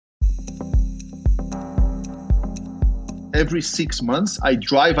every 6 months, I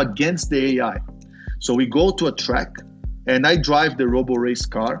drive against the AI. So we go to a track and I drive the robo race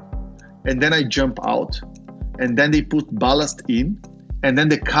car, and then I jump out, and then they put ballast in, and then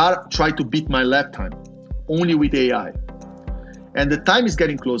the car try to beat my lap time, only with AI. And the time is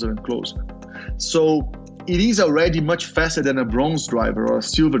getting closer and closer. So it is already much faster than a bronze driver or a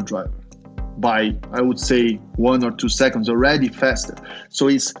silver driver by, I would say, 1 or 2 seconds, already faster. So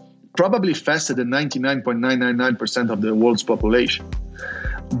it's probably faster than 99.999% of the world's population.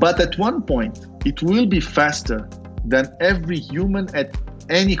 But at one point, it will be faster than every human at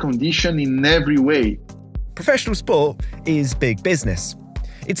any condition in every way. Professional sport is big business.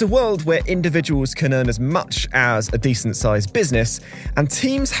 It's a world where individuals can earn as much as a decent-sized business, and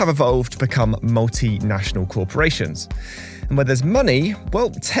teams have evolved to become multinational corporations. And where there's money, well,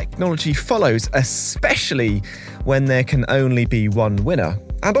 technology follows, especially when there can only be one winner,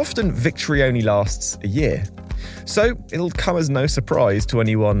 and often victory only lasts a year. So it'll come as no surprise to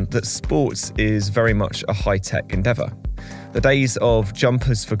anyone that sports is very much a high-tech endeavour. The days of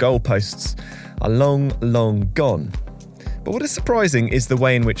jumpers for goalposts are long, long gone. But what is surprising is the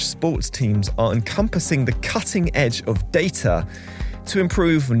way in which sports teams are encompassing the cutting edge of data to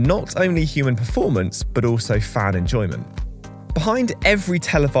improve not only human performance, but also fan enjoyment. Behind every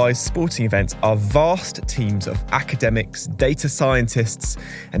televised sporting event are vast teams of academics, data scientists,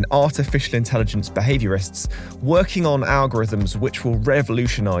 and artificial intelligence behaviourists working on algorithms which will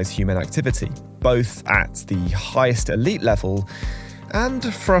revolutionise human activity, both at the highest elite level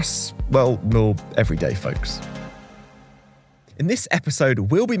and for us, well, more everyday folks. In this episode,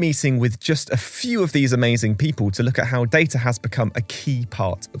 we'll be meeting with just a few of these amazing people to look at how data has become a key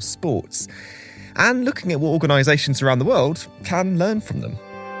part of sports, and looking at what organisations around the world can learn from them.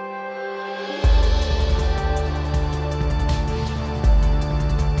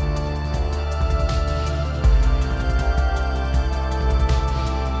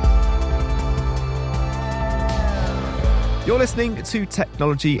 You're listening to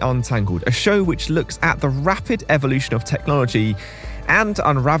Technology Untangled, a show which looks at the rapid evolution of technology and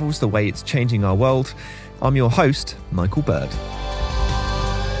unravels the way it's changing our world. I'm your host, Michael Bird.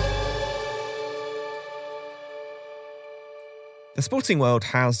 The sporting world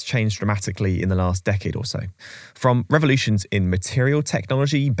has changed dramatically in the last decade or so. From revolutions in material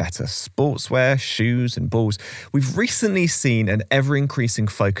technology, better sportswear, shoes and balls, we've recently seen an ever-increasing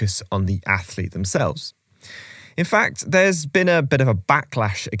focus on the athlete themselves. In fact, there's been a bit of a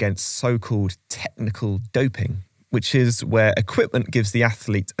backlash against so-called technical doping, which is where equipment gives the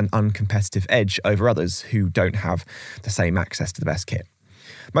athlete an uncompetitive edge over others who don't have the same access to the best kit.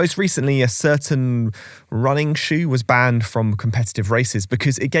 Most recently, a certain running shoe was banned from competitive races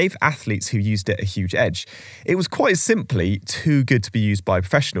because it gave athletes who used it a huge edge. It was quite simply too good to be used by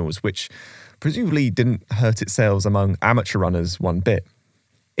professionals, which presumably didn't hurt its sales among amateur runners one bit.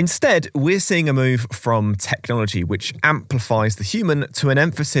 Instead, we're seeing a move from technology which amplifies the human to an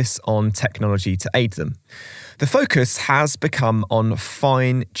emphasis on technology to aid them. The focus has become on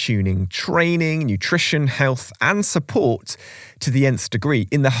fine-tuning training, nutrition, health and support to the nth degree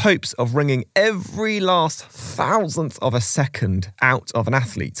in the hopes of wringing every last thousandth of a second out of an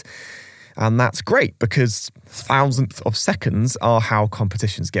athlete. And that's great because thousandths of seconds are how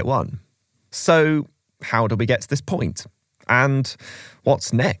competitions get won. So how do we get to this point? And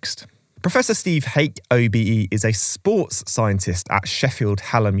what's next? Professor Steve Haake, OBE, is a sports scientist at Sheffield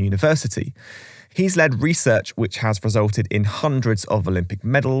Hallam University. He's led research which has resulted in hundreds of Olympic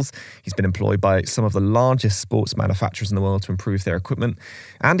medals. He's been employed by some of the largest sports manufacturers in the world to improve their equipment.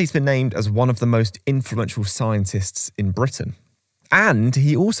 And he's been named as one of the most influential scientists in Britain. And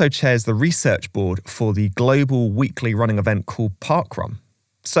he also chairs the research board for the global weekly running event called Parkrun.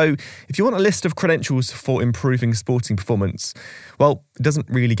 So if you want a list of credentials for improving sporting performance, well, it doesn't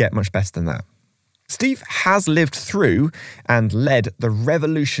really get much better than that. Steve has lived through and led the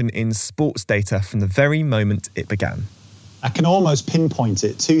revolution in sports data from the very moment it began. I can almost pinpoint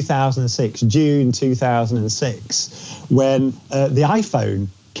it, 2006, June 2006, when the iPhone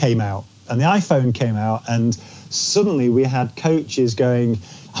came out. And the iPhone came out and suddenly we had coaches going,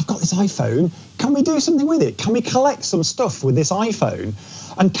 I've got this iPhone, can we do something with it? Can we collect some stuff with this iPhone?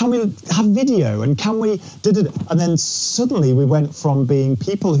 And can we have video? And can we... And then suddenly we went from being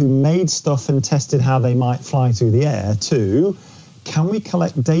people who made stuff and tested how they might fly through the air to, can we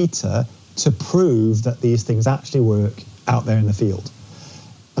collect data to prove that these things actually work out there in the field?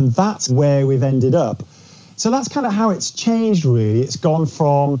 And that's where we've ended up. So that's kind of how it's changed, really. It's gone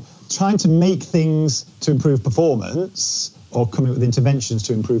from trying to make things to improve performance or coming up with interventions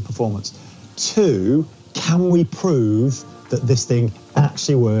to improve performance to, can we prove that this thing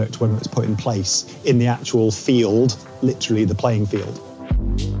actually worked when it was put in place in the actual field, literally the playing field.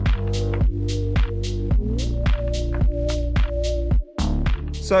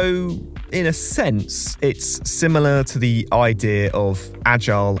 So, in a sense, it's similar to the idea of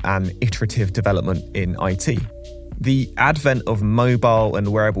agile and iterative development in IT. The advent of mobile and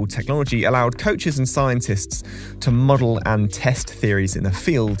wearable technology allowed coaches and scientists to model and test theories in the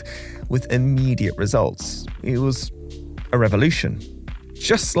field with immediate results. It was a revolution.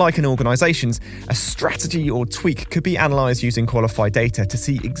 Just like in organisations, a strategy or tweak could be analysed using qualified data to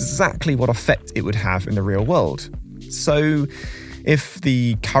see exactly what effect it would have in the real world. So, if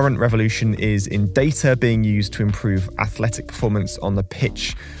the current revolution is in data being used to improve athletic performance on the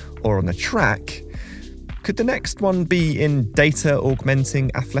pitch or on the track, could the next one be in data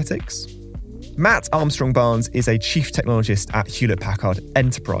augmenting athletics? Matt Armstrong-Barnes is a chief technologist at Hewlett Packard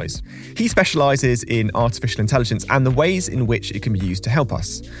Enterprise. He specialises in artificial intelligence and the ways in which it can be used to help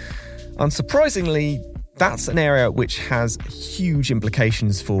us. Unsurprisingly, that's an area which has huge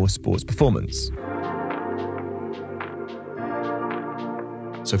implications for sports performance.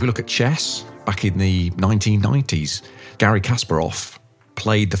 So if we look at chess, back in the 1990s, Garry Kasparov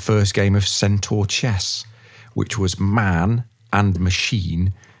played the first game of Centaur chess, which was man and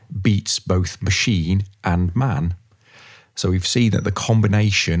machine beats both machine and man. So we've seen that the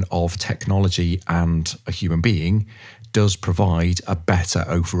combination of technology and a human being does provide a better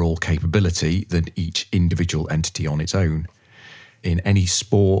overall capability than each individual entity on its own. In any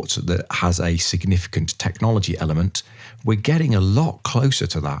sport that has a significant technology element, we're getting a lot closer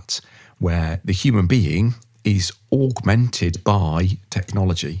to that, where the human being is augmented by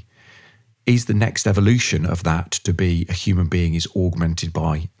technology. Is the next evolution of that to be a human being is augmented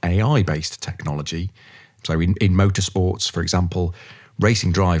by AI-based technology? So in motorsports, for example,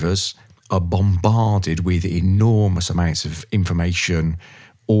 racing drivers are bombarded with enormous amounts of information,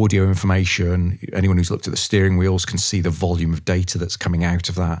 audio information. Anyone who's looked at the steering wheels can see the volume of data that's coming out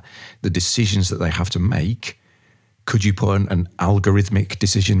of that, the decisions that they have to make. Could you put an algorithmic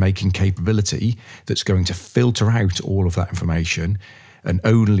decision-making capability that's going to filter out all of that information and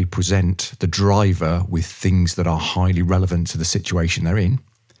only present the driver with things that are highly relevant to the situation they're in?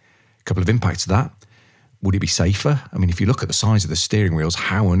 A couple of impacts of that. Would it be safer? I mean, if you look at the size of the steering wheels,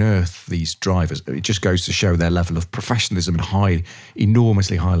 how on earth these drivers, it just goes to show their level of professionalism and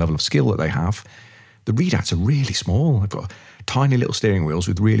enormously high level of skill that they have. The readouts are really small. They've got tiny little steering wheels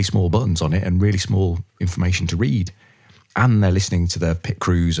with really small buttons on it and really small information to read. And they're listening to the pit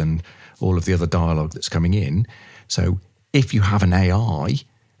crews and all of the other dialogue that's coming in. So if you have an AI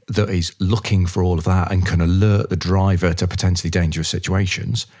that is looking for all of that and can alert the driver to potentially dangerous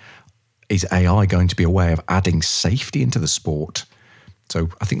situations, is AI going to be a way of adding safety into the sport? So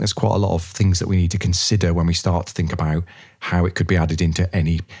I think there's quite a lot of things that we need to consider when we start to think about how it could be added into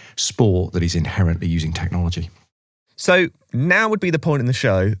any sport that is inherently using technology. So now would be the point in the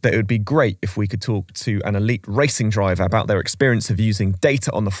show that it would be great if we could talk to an elite racing driver about their experience of using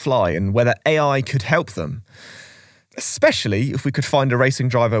data on the fly and whether AI could help them. Especially if we could find a racing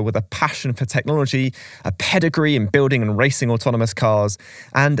driver with a passion for technology, a pedigree in building and racing autonomous cars,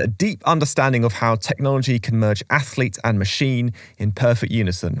 and a deep understanding of how technology can merge athlete and machine in perfect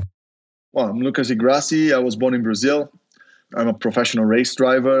unison. Well, I'm Lucas Igrassi. I was born in Brazil. I'm a professional race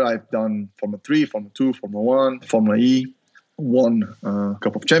driver. I've done Formula 3, Formula 2, Formula 1, Formula E, won a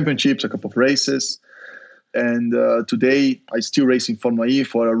couple of championships, a couple of races. And today, I still racing Formula E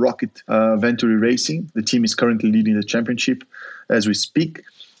for a Rocket Venturi Racing. The team is currently leading the championship as we speak.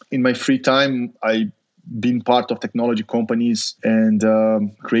 In my free time, I've been part of technology companies and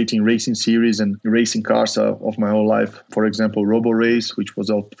creating racing series and racing cars of my whole life. For example, RoboRace, which was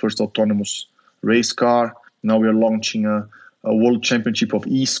our first autonomous race car. Now we are launching a world championship of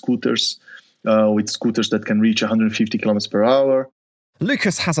e-scooters with scooters that can reach 150 kilometers per hour.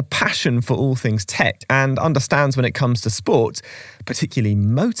 Lucas has a passion for all things tech and understands when it comes to sport, particularly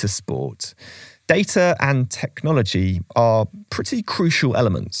motorsport, data and technology are pretty crucial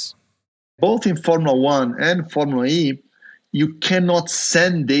elements. Both in Formula 1 and Formula E, you cannot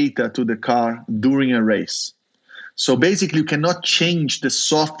send data to the car during a race. So basically, you cannot change the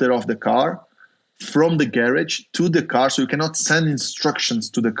software of the car from the garage to the car, so you cannot send instructions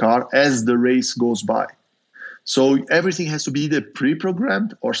to the car as the race goes by. So everything has to be either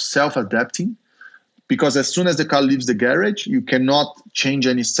pre-programmed or self-adapting, because as soon as the car leaves the garage, you cannot change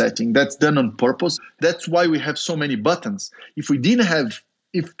any setting. That's done on purpose. That's why we have so many buttons.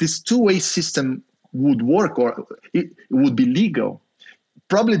 If this two-way system would work or it would be legal,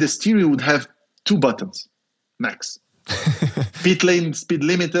 probably the steering would have 2 buttons, max. Pit lane, speed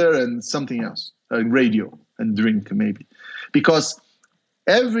limiter, and something else, a radio and drink maybe. because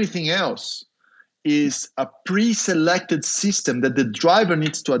everything else is a pre-selected system that the driver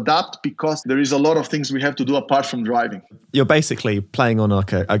needs to adapt, because there is a lot of things we have to do apart from driving. You're basically playing on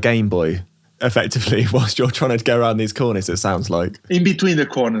like a Game Boy, effectively, whilst you're trying to go around these corners, it sounds like. In between the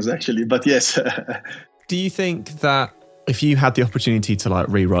corners, actually, but yes. Do you think that if you had the opportunity to like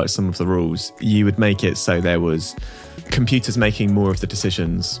rewrite some of the rules, you would make it so there was computers making more of the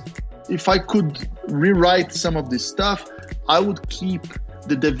decisions? If I could rewrite some of this stuff, I would keep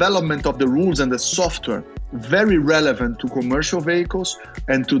the development of the rules and the software very relevant to commercial vehicles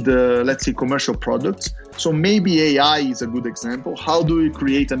and to the, let's say, commercial products. So maybe AI is a good example. How do we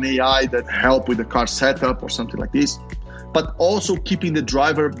create an AI that help with the car setup or something like this? But also keeping the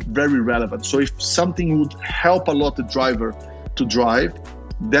driver very relevant. So if something would help a lot the driver to drive,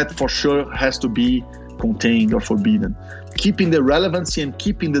 that for sure has to be contained or forbidden. Keeping the relevancy and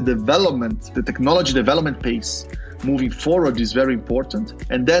keeping the development, the technology development pace moving forward is very important.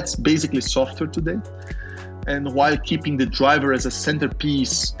 And that's basically software today. And while keeping the driver as a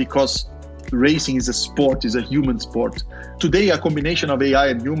centerpiece, because racing is a sport, is a human sport. Today, a combination of AI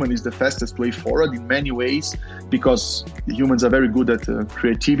and human is the fastest way forward in many ways, because the humans are very good at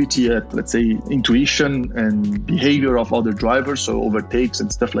creativity, at, let's say, intuition and behavior of other drivers, so overtakes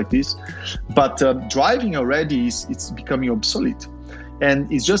and stuff like this. But driving already it's becoming obsolete.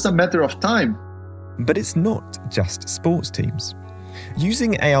 And it's just a matter of time. But it's not just sports teams.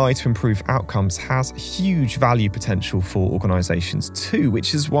 Using AI to improve outcomes has huge value potential for organisations too,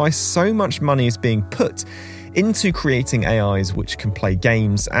 which is why so much money is being put into creating AIs which can play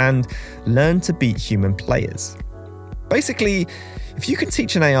games and learn to beat human players. Basically, if you can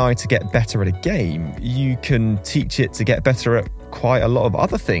teach an AI to get better at a game, you can teach it to get better at quite a lot of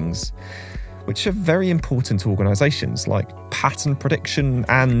other things, which are very important to organisations, like pattern prediction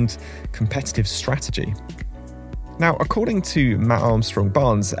and competitive strategy. Now, according to Matt Armstrong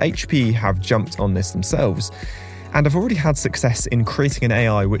Barnes, HP have jumped on this themselves and have already had success in creating an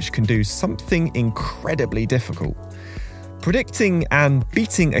AI which can do something incredibly difficult: predicting and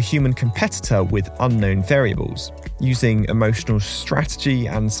beating a human competitor with unknown variables, using emotional strategy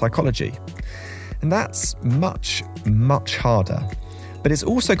and psychology. And that's much, much harder. But it's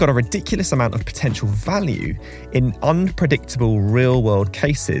also got a ridiculous amount of potential value in unpredictable real-world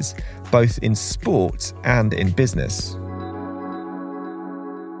cases, both in sport and in business.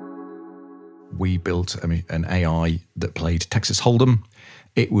 We built an AI that played Texas Hold'em.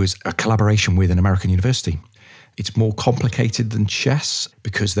 It was a collaboration with an American university. It's more complicated than chess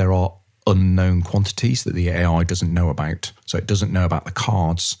because there are unknown quantities that the AI doesn't know about. So it doesn't know about the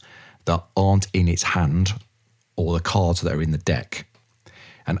cards that aren't in its hand or the cards that are in the deck.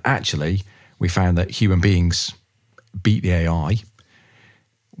 And actually, we found that human beings beat the AI.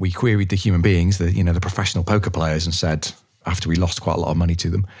 We queried the human beings, the professional poker players, and said, after we lost quite a lot of money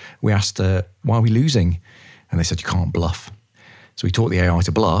to them, we asked, why are we losing? And they said, you can't bluff. So we taught the AI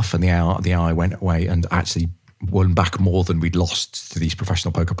to bluff, and the AI went away and actually won back more than we'd lost to these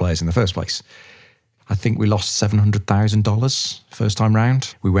professional poker players in the first place. I think we lost $700,000 first time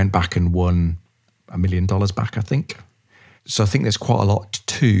round. We went back and won $1 million back, I think. So I think there's quite a lot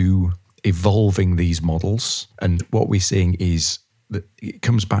to evolving these models. And what we're seeing is that it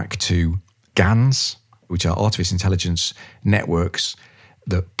comes back to GANs, which are artificial intelligence networks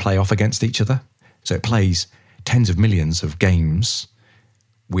that play off against each other. So it plays tens of millions of games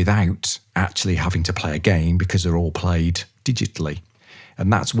without actually having to play a game because they're all played digitally.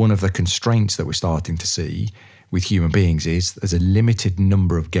 And that's one of the constraints that we're starting to see with human beings is there's a limited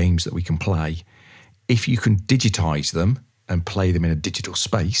number of games that we can play. If you can digitize them and play them in a digital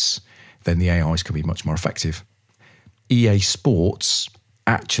space, then the AIs can be much more effective. EA Sports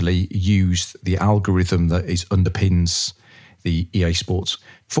actually used the algorithm that underpins the EA Sports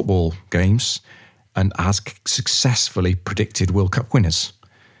football games and has successfully predicted World Cup winners.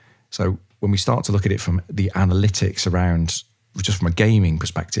 So when we start to look at it from the analytics around, just from a gaming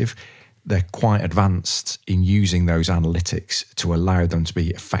perspective, they're quite advanced in using those analytics to allow them to be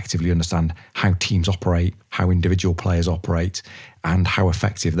effectively understand how teams operate, how individual players operate, and how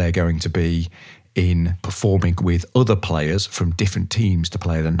effective they're going to be in performing with other players from different teams to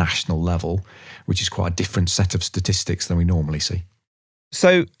play at a national level, which is quite a different set of statistics than we normally see.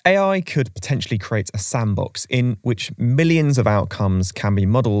 So AI could potentially create a sandbox in which millions of outcomes can be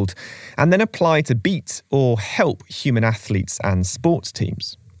modelled and then applied to beat or help human athletes and sports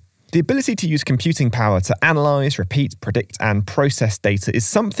teams. The ability to use computing power to analyse, repeat, predict and process data is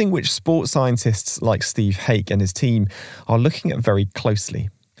something which sports scientists like Steve Haake and his team are looking at very closely.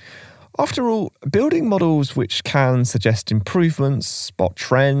 After all, building models which can suggest improvements, spot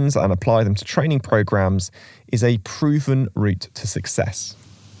trends, and apply them to training programs is a proven route to success.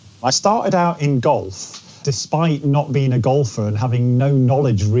 I started out in golf, despite not being a golfer and having no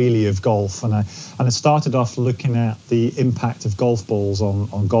knowledge really of golf. And I started off looking at the impact of golf balls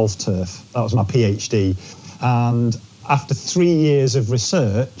on golf turf. That was my PhD. And after 3 years of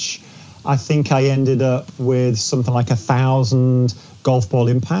research, I think I ended up with something like 1,000 golf ball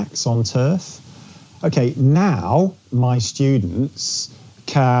impacts on turf. Okay, now my students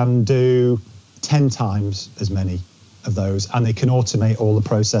can do 10 times as many of those, and they can automate all the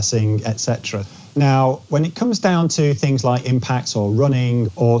processing, etc. Now, when it comes down to things like impacts or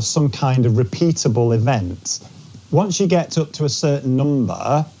running or some kind of repeatable event, once you get up to a certain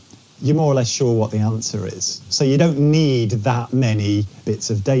number, you're more or less sure what the answer is. So you don't need that many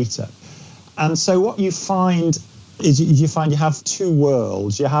bits of data. And so what you find is you have two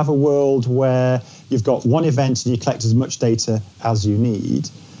worlds. You have a world where you've got one event and you collect as much data as you need,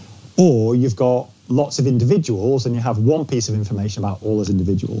 or you've got lots of individuals and you have one piece of information about all those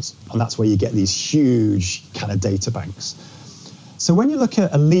individuals. And that's where you get these huge kind of data banks. So when you look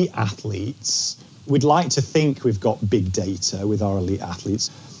at elite athletes, we'd like to think we've got big data with our elite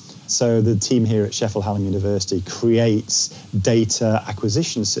athletes. So the team here at Sheffield Hallam University creates data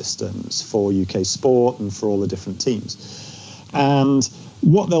acquisition systems for UK sport and for all the different teams. And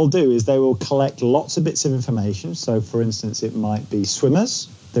what they'll do is they will collect lots of bits of information. So for instance, it might be swimmers.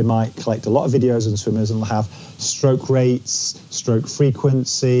 They might collect a lot of videos on swimmers and they'll have stroke rates, stroke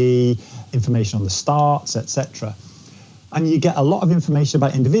frequency, information on the starts, etc. And you get a lot of information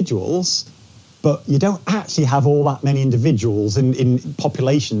about individuals, but you don't actually have all that many individuals in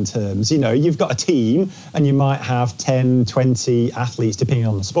population terms. You know, you've got a team and you might have 10, 20 athletes depending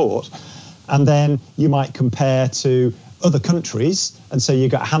on the sport. And then you might compare to other countries. And so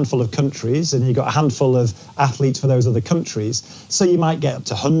you've got a handful of countries and you've got a handful of athletes for those other countries. So you might get up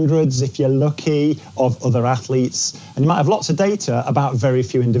to hundreds, if you're lucky, of other athletes. And you might have lots of data about very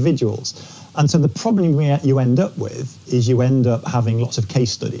few individuals. And so the problem you end up with is you end up having lots of case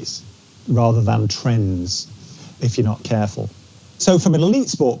studies rather than trends if you're not careful. So from an elite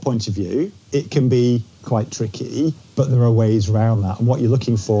sport point of view, it can be quite tricky, but there are ways around that. And what you're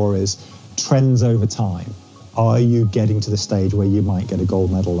looking for is trends over time. Are you getting to the stage where you might get a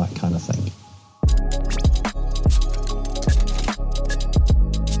gold medal, that kind of thing?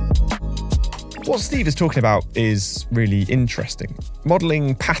 What Steve is talking about is really interesting.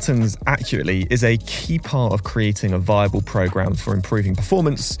 Modelling patterns accurately is a key part of creating a viable program for improving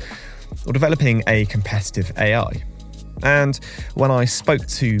performance or developing a competitive AI. And when I spoke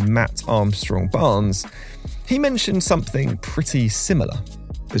to Matt Armstrong-Barnes, he mentioned something pretty similar.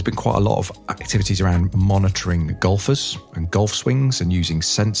 There's been quite a lot of activities around monitoring golfers and golf swings and using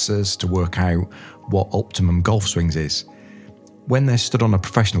sensors to work out what optimum golf swings is. When they're stood on a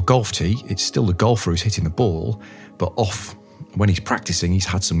professional golf tee, it's still the golfer who's hitting the ball, but when he's practicing, he's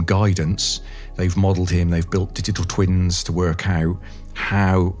had some guidance. They've modelled him, they've built digital twins to work out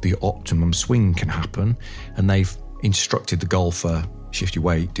how the optimum swing can happen, and they've instructed the golfer, shift your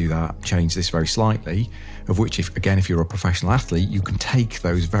weight, do that, change this very slightly, of which, if you're a professional athlete, you can take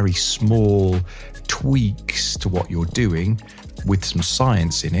those very small tweaks to what you're doing with some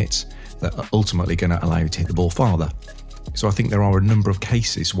science in it that are ultimately going to allow you to hit the ball farther. So I think there are a number of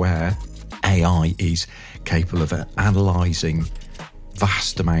cases where AI is capable of analysing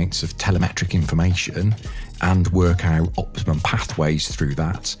vast amounts of telemetric information and work out optimum pathways through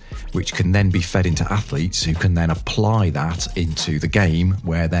that, which can then be fed into athletes who can then apply that into the game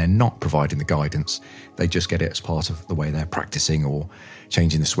where they're not providing the guidance. They just get it as part of the way they're practicing, or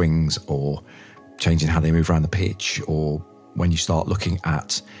changing the swings, or changing how they move around the pitch, or when you start looking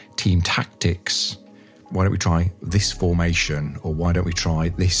at team tactics, why don't we try this formation, or why don't we try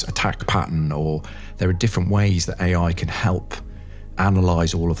this attack pattern? Or there are different ways that AI can help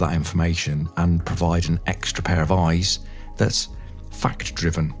analyse all of that information and provide an extra pair of eyes that's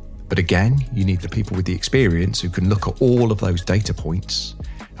fact-driven. But again, you need the people with the experience who can look at all of those data points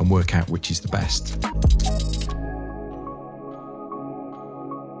and work out which is the best.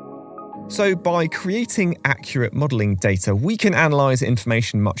 So by creating accurate modelling data, we can analyse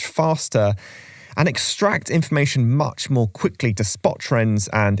information much faster and extract information much more quickly to spot trends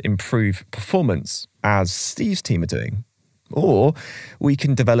and improve performance, as Steve's team are doing. Or we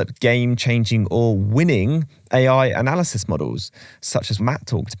can develop game-changing or winning AI analysis models, such as Matt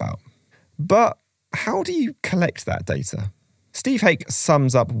talked about. But how do you collect that data? Steve Haake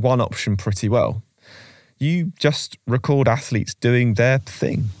sums up one option pretty well. You just record athletes doing their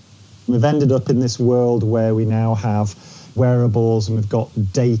thing. We've ended up in this world where we now have wearables and we've got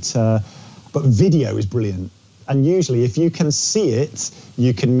data, but video is brilliant. And usually if you can see it,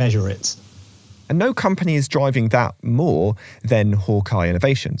 you can measure it. And no company is driving that more than Haake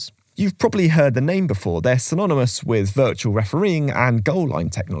Innovations. You've probably heard the name before. They're synonymous with virtual refereeing and goal line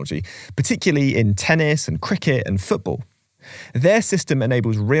technology, particularly in tennis and cricket and football. Their system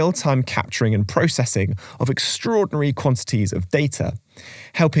enables real-time capturing and processing of extraordinary quantities of data,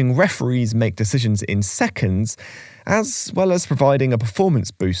 helping referees make decisions in seconds, as well as providing a performance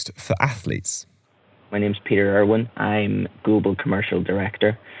boost for athletes. My name's Peter Irwin. I'm Global Commercial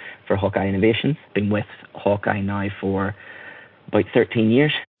Director for Haake Innovations. Been with Haake now for about 13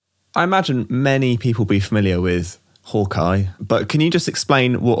 years. I imagine many people be familiar with Haake, but can you just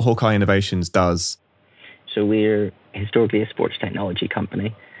explain what Haake Innovations does? So we're historically a sports technology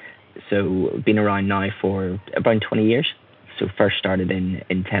company. So been around now for about 20 years. So first started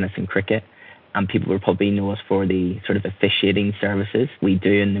in tennis and cricket. And people will probably know us for the sort of officiating services we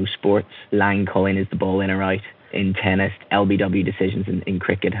do in those sports. Line calling, is the ball in or out? In tennis, LBW decisions in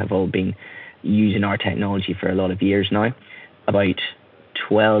cricket have all been using our technology for a lot of years now. About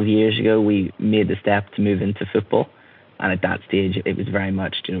 12 years ago, we made the step to move into football. And at that stage, it was very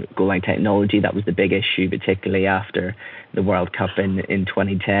much goal line technology. That was the big issue, particularly after the World Cup in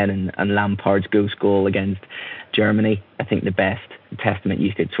 2010 and Lampard's ghost goal against Germany. I think the best testament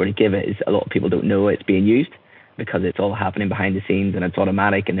you could sort of give it is a lot of people don't know it's being used because it's all happening behind the scenes and it's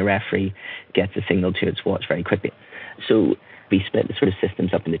automatic and the referee gets a signal to its watch very quickly. So we split the sort of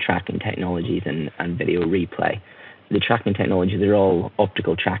systems up into tracking technologies and video replay. The tracking technologies are all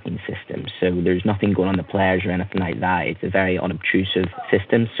optical tracking systems, so there's nothing going on the players or anything like that. It's a very unobtrusive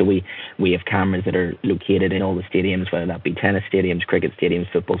system. So we have cameras that are located in all the stadiums, whether that be tennis stadiums, cricket stadiums,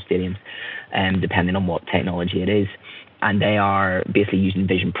 football stadiums, depending on what technology it is. And they are basically using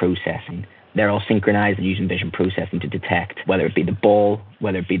vision processing. They're all synchronized and using vision processing to detect whether it be the ball,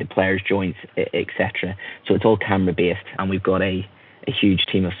 whether it be the player's joints, etc. So it's all camera-based, and we've got a huge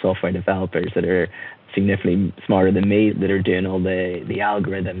team of software developers that are significantly smarter than me that are doing all the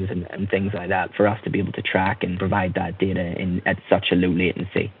algorithms and things like that for us to be able to track and provide that data at such a low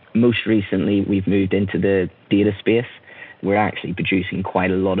latency. Most recently, we've moved into the data space. We're actually producing quite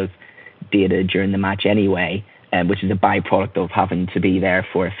a lot of data during the match anyway, which is a byproduct of having to be there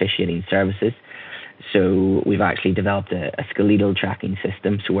for officiating services. So we've actually developed a skeletal tracking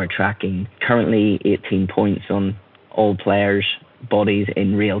system. So we're tracking currently 18 points on all players' bodies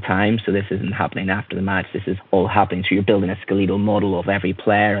in real time. So this isn't happening after the match. This is all happening. So you're building a skeletal model of every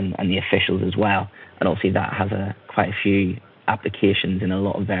player and the officials as well. And obviously that has quite a few applications in a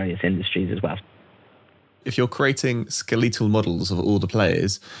lot of various industries as well. If you're creating skeletal models of all the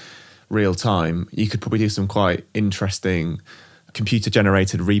players real time, you could probably do some quite interesting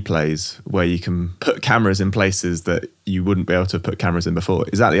computer-generated replays where you can put cameras in places that you wouldn't be able to put cameras in before.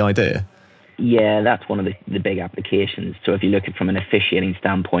 Is that the idea? Yeah, that's one of the big applications. So if you look at it from an officiating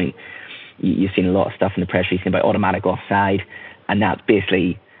standpoint, you've seen a lot of stuff in the press recently about automatic offside, and that's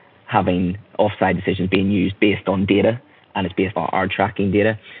basically having offside decisions being used based on data, and it's based on our tracking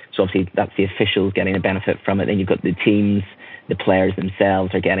data. So obviously that's the officials getting a benefit from it. Then you've got the teams, the players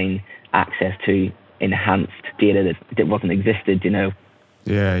themselves are getting access to enhanced data that wasn't existed,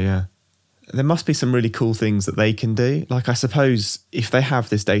 Yeah. There must be some really cool things that they can do. Like, I suppose if they have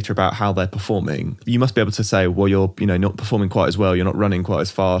this data about how they're performing, you must be able to say, well, you're, not performing quite as well. You're not running quite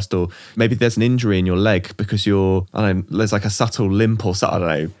as fast, or maybe there's an injury in your leg because there's like a subtle limp or something.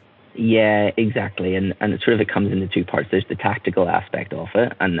 I don't know. Yeah, exactly. And it comes into two parts. There's the tactical aspect of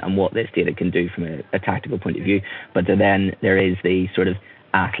it and what this data can do from a tactical point of view. But then there is the sort of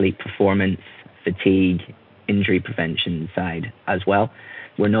athlete performance, fatigue, injury prevention side as well.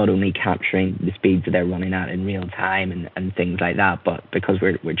 We're not only capturing the speeds that they're running at in real time and things like that, but because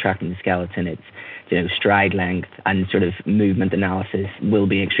we're tracking the skeleton, it's stride length and sort of movement analysis will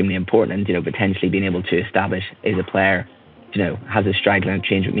be extremely important. And potentially being able to establish is a player has a stride length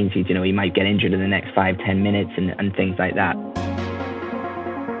change, which means he might get injured in the next 5-10 minutes and things like that.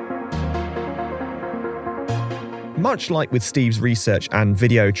 Much like with Steve's research and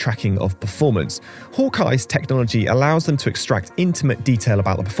video tracking of performance, Haake's technology allows them to extract intimate detail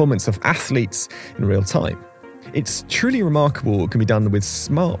about the performance of athletes in real time. It's truly remarkable what can be done with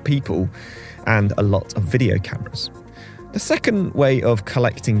smart people and a lot of video cameras. The second way of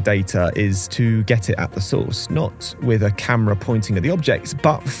collecting data is to get it at the source, not with a camera pointing at the object,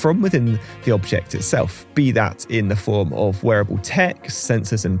 but from within the object itself, be that in the form of wearable tech,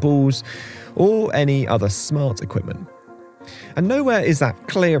 sensors and balls, or any other smart equipment. And nowhere is that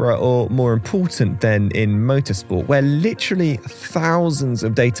clearer or more important than in motorsport, where literally thousands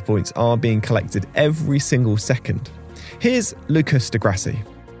of data points are being collected every single second. Here's Lucas de Grassi.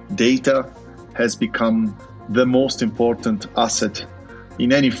 Data has become the most important asset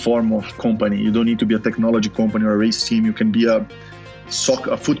in any form of company. You don't need to be a technology company or a race team. You can be a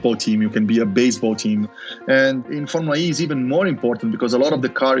football team, you can be a baseball team. And in Formula E is even more important because a lot of the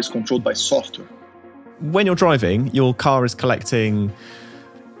car is controlled by software. When you're driving, your car is collecting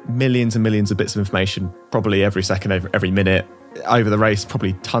millions and millions of bits of information, probably every second, every minute. Over the race,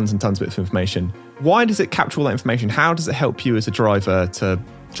 probably tons and tons of bits of information. Why does it capture all that information? How does it help you as a driver to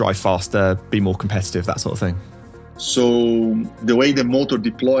drive faster, be more competitive, that sort of thing? So the way the motor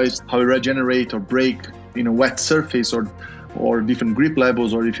deploys, how it regenerates or brake in a wet surface or different grip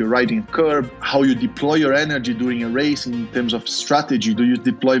levels, or if you're riding a curb, how you deploy your energy during a race in terms of strategy. Do you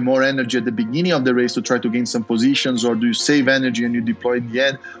deploy more energy at the beginning of the race to try to gain some positions, or do you save energy and you deploy in the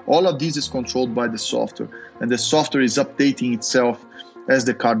end? All of this is controlled by the software, and the software is updating itself as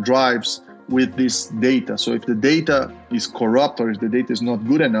the car drives with this data. So if the data is corrupt or if the data is not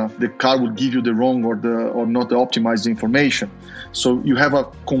good enough, the car will give you the wrong or not the optimized information. So you have a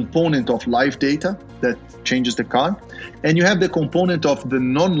component of live data that changes the car, and you have the component of the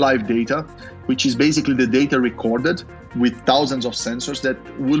non-live data, which is basically the data recorded with thousands of sensors that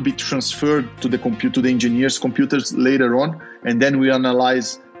will be transferred to the engineers' computers later on, and then we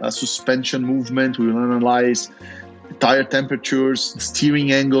analyze suspension movement, we will analyze tire temperatures,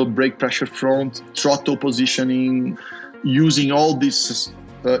 steering angle, brake pressure front, throttle positioning, using all this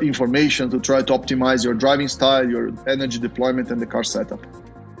information to try to optimize your driving style, your energy deployment, and the car setup.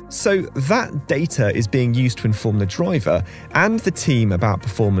 So that data is being used to inform the driver and the team about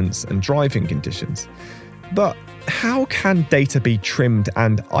performance and driving conditions. But how can data be trimmed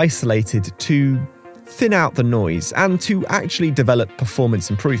and isolated to thin out the noise and to actually develop performance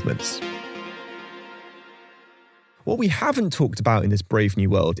improvements? What we haven't talked about in this brave new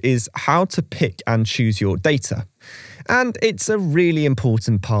world is how to pick and choose your data. And it's a really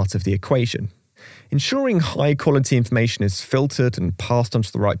important part of the equation. Ensuring high quality information is filtered and passed on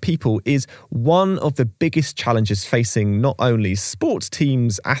to the right people is one of the biggest challenges facing not only sports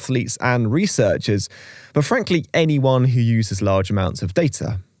teams, athletes and researchers, but frankly anyone who uses large amounts of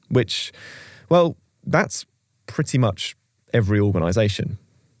data, which, well, that's pretty much every organisation.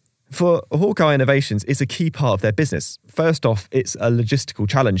 For Haake Innovations, it's a key part of their business. First off, it's a logistical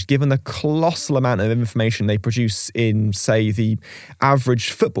challenge given the colossal amount of information they produce in, say, the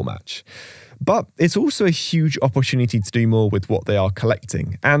average football match. But it's also a huge opportunity to do more with what they are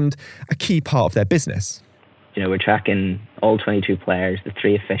collecting and a key part of their business. You know, we're tracking all 22 players, the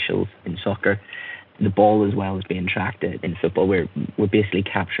 3 officials in soccer. The ball as well is being tracked in football. We're basically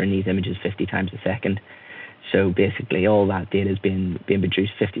capturing these images 50 times a second. So basically all that data is being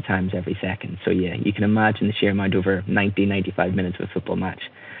produced 50 times every second. So yeah, you can imagine the sheer amount over 95 minutes of a football match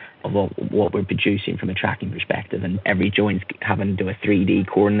of what we're producing from a tracking perspective. And every joint's having to do a 3D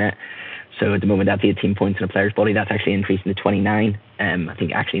coordinate. So at the moment that's 18 points in a player's body. That's actually increasing to 29, I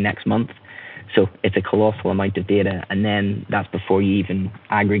think actually next month. So it's a colossal amount of data. And then that's before you even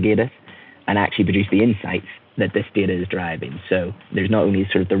aggregate it and actually produce the insights that this data is driving. So there's not only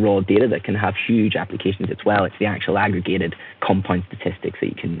sort of the raw data that can have huge applications as well, it's the actual aggregated compound statistics that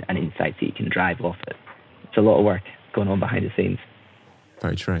you can and insights that you can drive off it. It's a lot of work going on behind the scenes.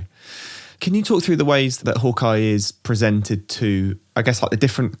 Very true. Can you talk through the ways that Haake is presented to, I guess, like the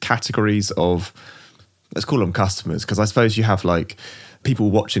different categories of, let's call them customers, because I suppose you have like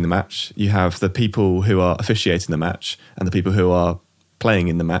people watching the match, you have the people who are officiating the match, and the people who are playing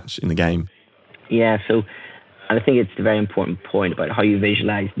in the match, in the game. Yeah, so and I think it's a very important point about how you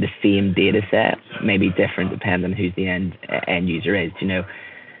visualize the same data set may be different depending on who the end user is. You know,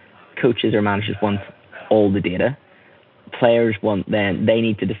 coaches or managers want all the data. Players want then, they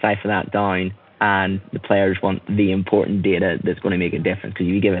need to decipher that down, and the players want the important data that's going to make a difference. Because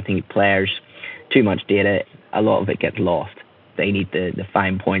if you give, I think, players too much data, a lot of it gets lost. They need the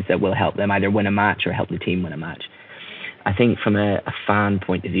fine points that will help them either win a match or help the team win a match. I think from a fan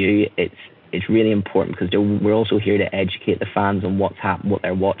point of view, it's really important because we're also here to educate the fans on what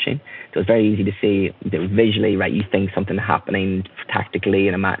they're watching. So it's very easy to see that visually, right, you think something happening tactically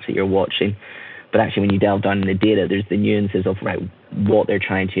in a match that you're watching. But actually, when you delve down in the data, there's the nuances of right what they're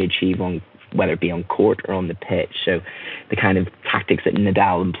trying to achieve on, whether it be on court or on the pitch. So the kind of tactics that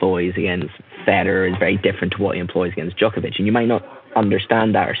Nadal employs against Federer is very different to what he employs against Djokovic. And you might not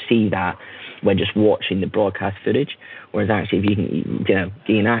understand that or see that when just watching the broadcast footage. Whereas actually, if you can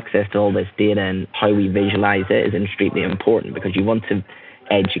gain access to all this data and how we visualize it is extremely important because you want to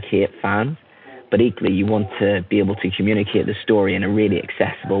educate fans, but equally you want to be able to communicate the story in a really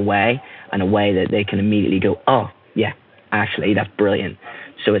accessible way and a way that they can immediately go, oh, yeah, actually, that's brilliant.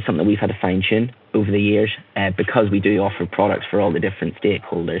 So it's something that we've had to fine tune over the years because we do offer products for all the different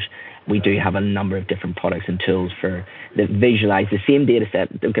stakeholders. We do have a number of different products and tools that visualize the same data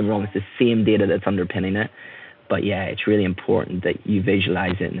set. Don't get me wrong, it's the same data that's underpinning it. But yeah, it's really important that you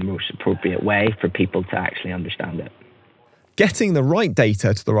visualize it in the most appropriate way for people to actually understand it. Getting the right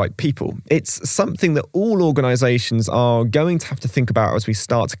data to the right people, it's something that all organisations are going to have to think about as we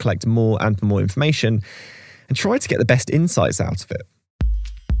start to collect more and more information and try to get the best insights out of it.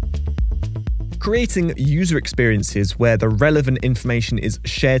 Creating user experiences where the relevant information is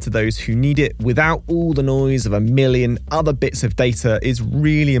shared to those who need it without all the noise of a million other bits of data is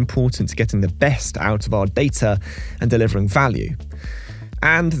really important to getting the best out of our data and delivering value.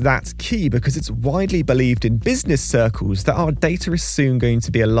 And that's key because it's widely believed in business circles that our data is soon going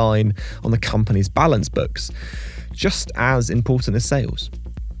to be a line on the company's balance books, just as important as sales.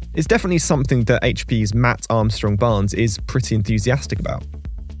 It's definitely something that HP's Matt Armstrong-Barnes is pretty enthusiastic about.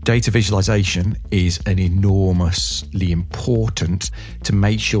 Data visualization is an enormously important to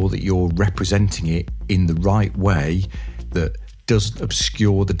make sure that you're representing it in the right way that doesn't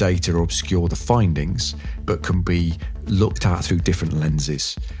obscure the data or obscure the findings, but can be looked at through different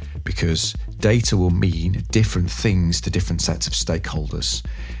lenses, because data will mean different things to different sets of stakeholders.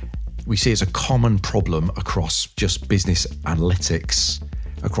 We see it's a common problem across just business analytics,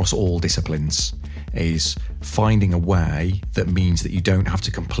 across all disciplines, is finding a way that means that you don't have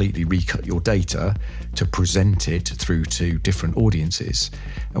to completely recut your data to present it through to different audiences.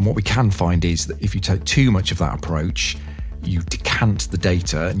 And what we can find is that if you take too much of that approach, you decant the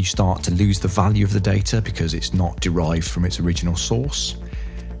data and you start to lose the value of the data because it's not derived from its original source.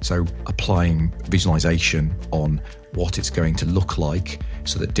 So applying visualization on what it's going to look like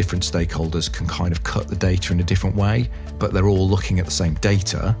so that different stakeholders can kind of cut the data in a different way, but they're all looking at the same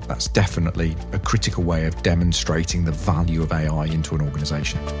data, that's definitely a critical way of demonstrating the value of AI into an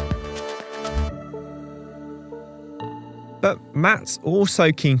organization. But Matt's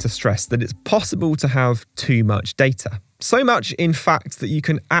also keen to stress that it's possible to have too much data. So much, in fact, that you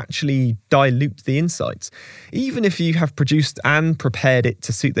can actually dilute the insights, even if you have produced and prepared it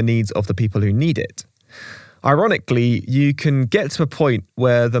to suit the needs of the people who need it. Ironically, you can get to a point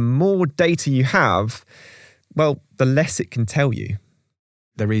where the more data you have, well, the less it can tell you.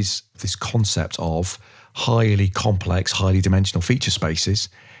 There is this concept of highly complex, highly dimensional feature spaces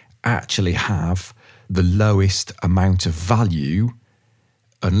actually have the lowest amount of value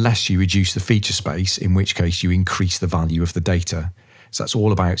unless you reduce the feature space, in which case you increase the value of the data. So that's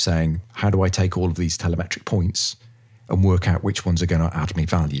all about saying, how do I take all of these telemetric points and work out which ones are going to add me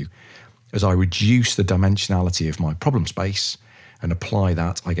value? As I reduce the dimensionality of my problem space and apply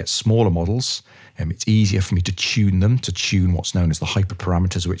that, I get smaller models, and it's easier for me to tune what's known as the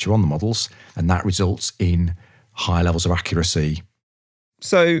hyperparameters which are on the models, and that results in higher levels of accuracy.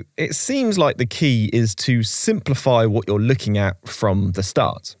 So it seems like the key is to simplify what you're looking at from the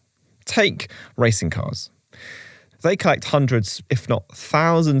start. Take racing cars. They collect hundreds, if not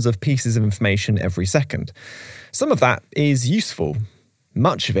thousands, of pieces of information every second. Some of that is useful.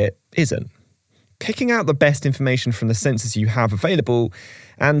 Much of it isn't. Picking out the best information from the sensors you have available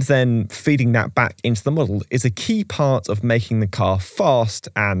and then feeding that back into the model is a key part of making the car fast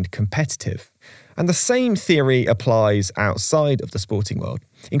and competitive. And the same theory applies outside of the sporting world,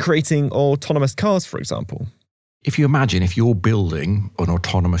 in creating autonomous cars, for example. If you imagine if you're building an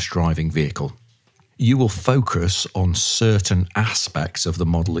autonomous driving vehicle, you will focus on certain aspects of the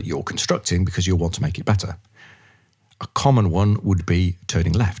model that you're constructing because you'll want to make it better. A common one would be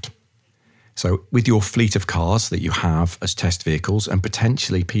turning left. So with your fleet of cars that you have as test vehicles and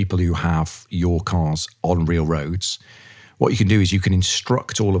potentially people who have your cars on real roads, what you can do is you can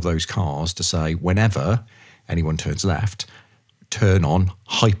instruct all of those cars to say, whenever anyone turns left, turn on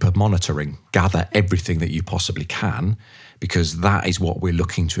hyper monitoring, gather everything that you possibly can, because that is what we're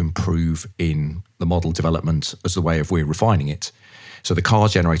looking to improve in the model development as the way of we're refining it. So the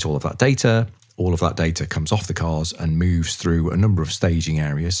cars generate all of that data. All of that data comes off the cars and moves through a number of staging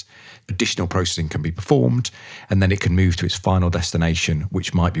areas. Additional processing can be performed, and then it can move to its final destination,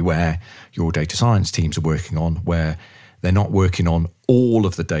 which might be where your data science teams are working on, where they're not working on all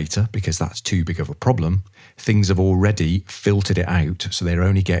of the data because that's too big of a problem. Things have already filtered it out, so they're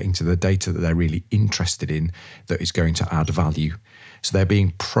only getting to the data that they're really interested in that is going to add value. So they're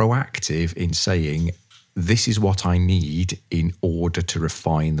being proactive in saying, this is what I need in order to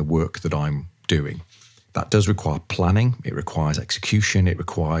refine the work that I'm doing. That does require planning, it requires execution, it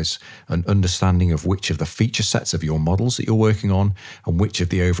requires an understanding of which of the feature sets of your models that you're working on and which of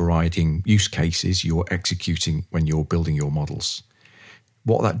the overriding use cases you're executing when you're building your models.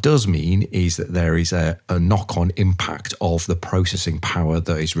 What that does mean is that there is a knock-on impact of the processing power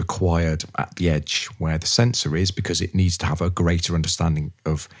that is required at the edge where the sensor is, because it needs to have a greater understanding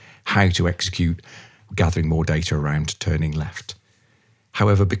of how to execute gathering more data around turning left.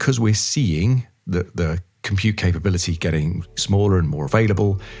 However, because we're seeing the compute capability getting smaller and more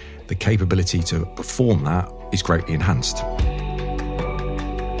available, the capability to perform that is greatly enhanced.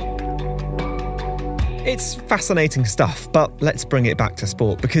 It's fascinating stuff, but let's bring it back to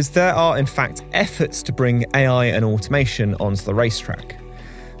sport, because there are in fact efforts to bring AI and automation onto the racetrack.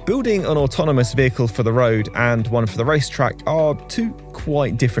 Building an autonomous vehicle for the road and one for the racetrack are two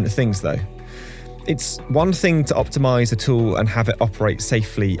quite different things though. It's one thing to optimise a tool and have it operate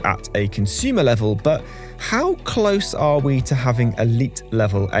safely at a consumer level, but how close are we to having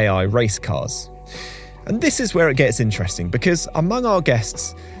elite-level AI race cars? And this is where it gets interesting, because among our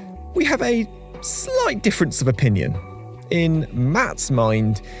guests, we have a slight difference of opinion. In Matt's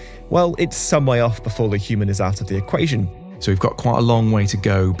mind, well, it's some way off before the human is out of the equation. So we've got quite a long way to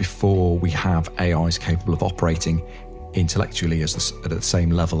go before we have AIs capable of operating intellectually at the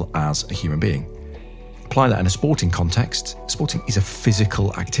same level as a human being. Apply that in a sporting context. Sporting is a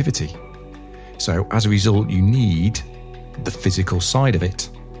physical activity. So as a result, you need the physical side of it.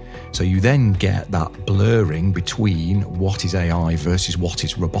 So you then get that blurring between what is AI versus what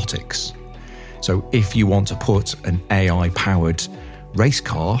is robotics. So if you want to put an AI-powered race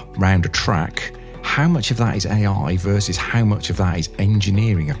car round a track, how much of that is AI versus how much of that is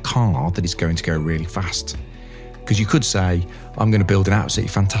engineering a car that is going to go really fast? Because you could say, I'm going to build an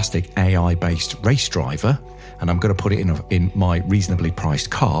absolutely fantastic AI-based race driver and I'm going to put it in my reasonably priced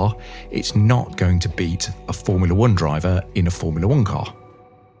car. It's not going to beat a Formula One driver in a Formula One car.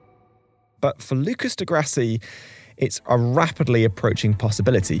 But for Lucas de Grassi, it's a rapidly approaching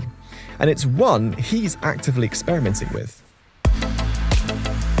possibility. And it's one he's actively experimenting with.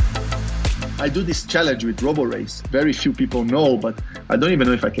 I do this challenge with RoboRace. Very few people know, but I don't even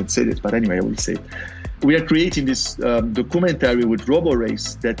know if I can say this, but anyway, I will say it. We are creating this documentary with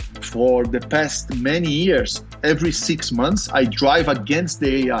RoboRace that for the past many years, every 6 months, I drive against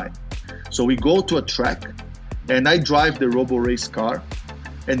the AI. So we go to a track and I drive the RoboRace car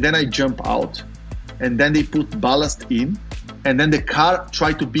and then I jump out and then they put ballast in and then the car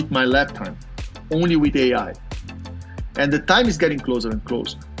try to beat my lap time, only with AI. And the time is getting closer and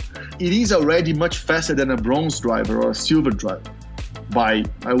closer. It is already much faster than a bronze driver or a silver driver. By,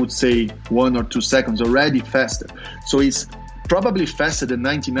 I would say, 1 or 2 seconds, already faster. So it's probably faster than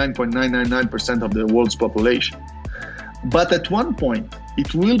 99.999% of the world's population. But at one point,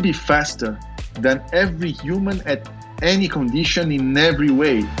 it will be faster than every human at any condition in every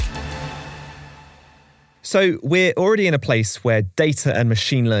way. So we're already in a place where data and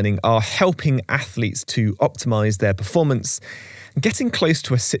machine learning are helping athletes to optimize their performance, getting close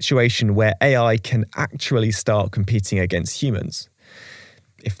to a situation where AI can actually start competing against humans,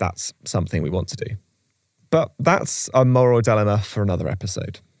 if that's something we want to do. But that's a moral dilemma for another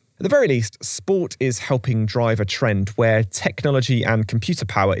episode. At the very least, sport is helping drive a trend where technology and computer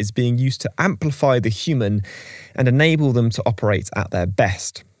power is being used to amplify the human and enable them to operate at their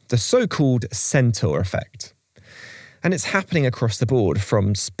best, the so-called centaur effect. And it's happening across the board,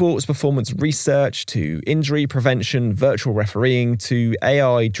 from sports performance research to injury prevention, virtual refereeing to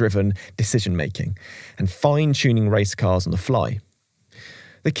AI-driven decision-making and fine-tuning race cars on the fly.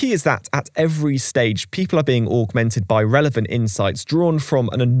 The key is that at every stage, people are being augmented by relevant insights drawn from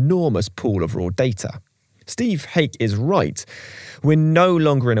an enormous pool of raw data. Steve Haake is right. We're no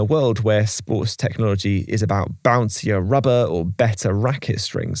longer in a world where sports technology is about bouncier rubber or better racket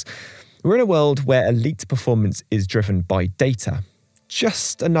strings. We're in a world where elite performance is driven by data.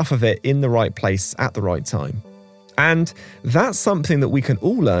 Just enough of it in the right place at the right time. And that's something that we can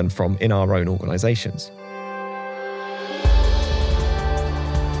all learn from in our own organisations.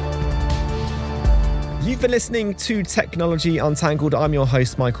 You've been listening to Technology Untangled. I'm your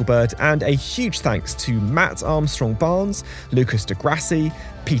host, Michael Bird, and a huge thanks to Matt Armstrong-Barnes, Lucas de Grassi,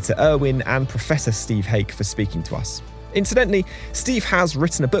 Peter Irwin, and Professor Steve Haake for speaking to us. Incidentally, Steve has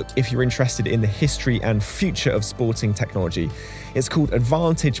written a book if you're interested in the history and future of sporting technology. It's called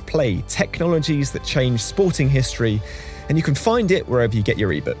Advantage Play: Technologies That Change Sporting History, and you can find it wherever you get your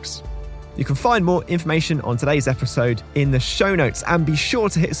ebooks. You can find more information on today's episode in the show notes, and be sure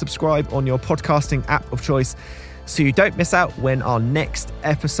to hit subscribe on your podcasting app of choice so you don't miss out when our next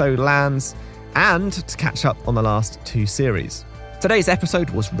episode lands, and to catch up on the last 2 series. Today's episode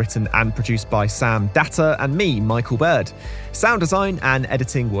was written and produced by Sam Datter and me, Michael Bird. Sound design and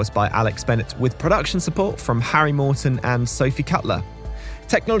editing was by Alex Bennett, with production support from Harry Morton and Sophie Cutler.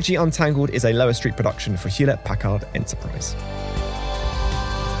 Technology Untangled is a Lower Street production for Hewlett Packard Enterprise.